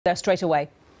there straight away.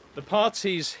 The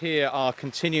parties here are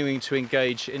continuing to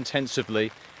engage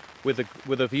intensively with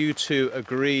a view to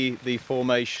agree the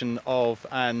formation of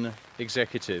an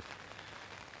executive.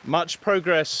 Much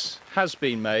progress has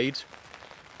been made,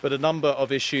 but a number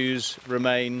of issues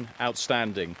remain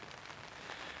outstanding.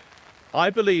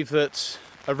 I believe that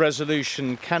a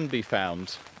resolution can be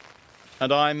found,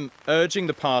 and I'm urging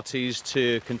the parties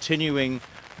to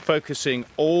focusing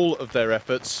all of their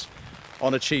efforts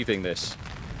on achieving this.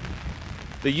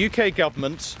 The UK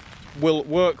government will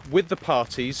work with the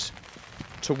parties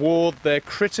toward their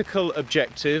critical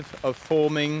objective of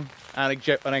forming an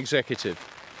executive.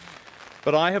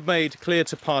 But I have made clear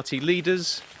to party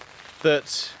leaders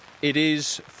that it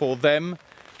is for them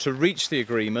to reach the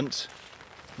agreement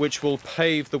which will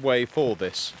pave the way for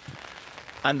this,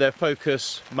 and their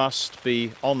focus must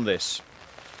be on this.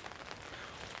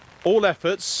 All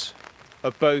efforts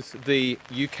of both the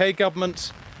UK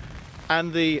government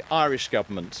and the Irish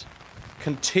government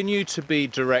continue to be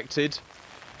directed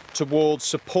towards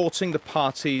supporting the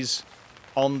parties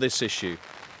on this issue,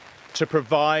 to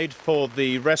provide for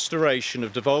the restoration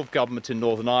of devolved government in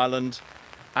Northern Ireland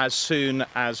as soon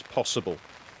as possible.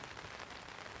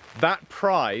 That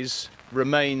prize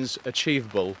remains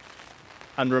achievable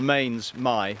and remains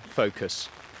my focus.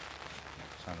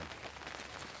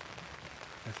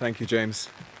 Thank you, James.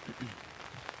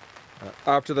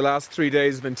 After the last 3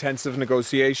 days of intensive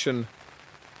negotiation,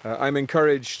 I'm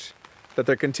encouraged that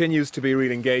there continues to be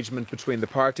real engagement between the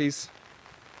parties.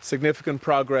 Significant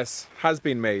progress has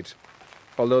been made,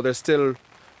 although there still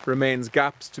remain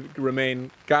gaps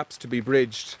to be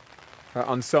bridged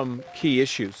on some key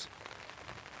issues.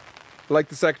 Like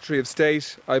the Secretary of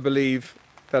State, I believe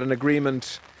that an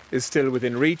agreement is still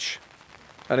within reach,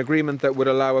 an agreement that would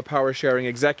allow a power-sharing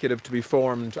executive to be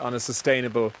formed on a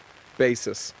sustainable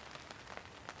basis.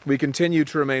 We continue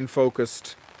to remain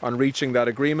focused on reaching that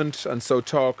agreement, and so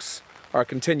talks are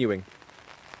continuing.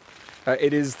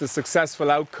 It is the successful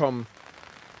outcome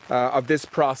of this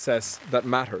process that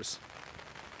matters.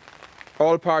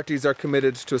 All parties are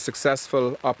committed to a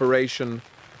successful operation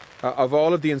of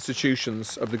all of the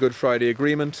institutions of the Good Friday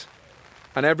Agreement,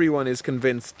 and everyone is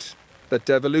convinced that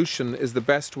devolution is the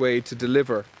best way to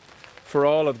deliver for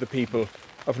all of the people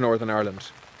of Northern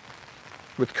Ireland.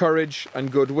 With courage and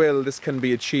goodwill, this can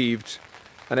be achieved,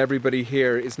 and everybody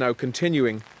here is now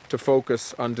continuing to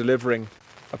focus on delivering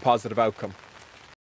a positive outcome.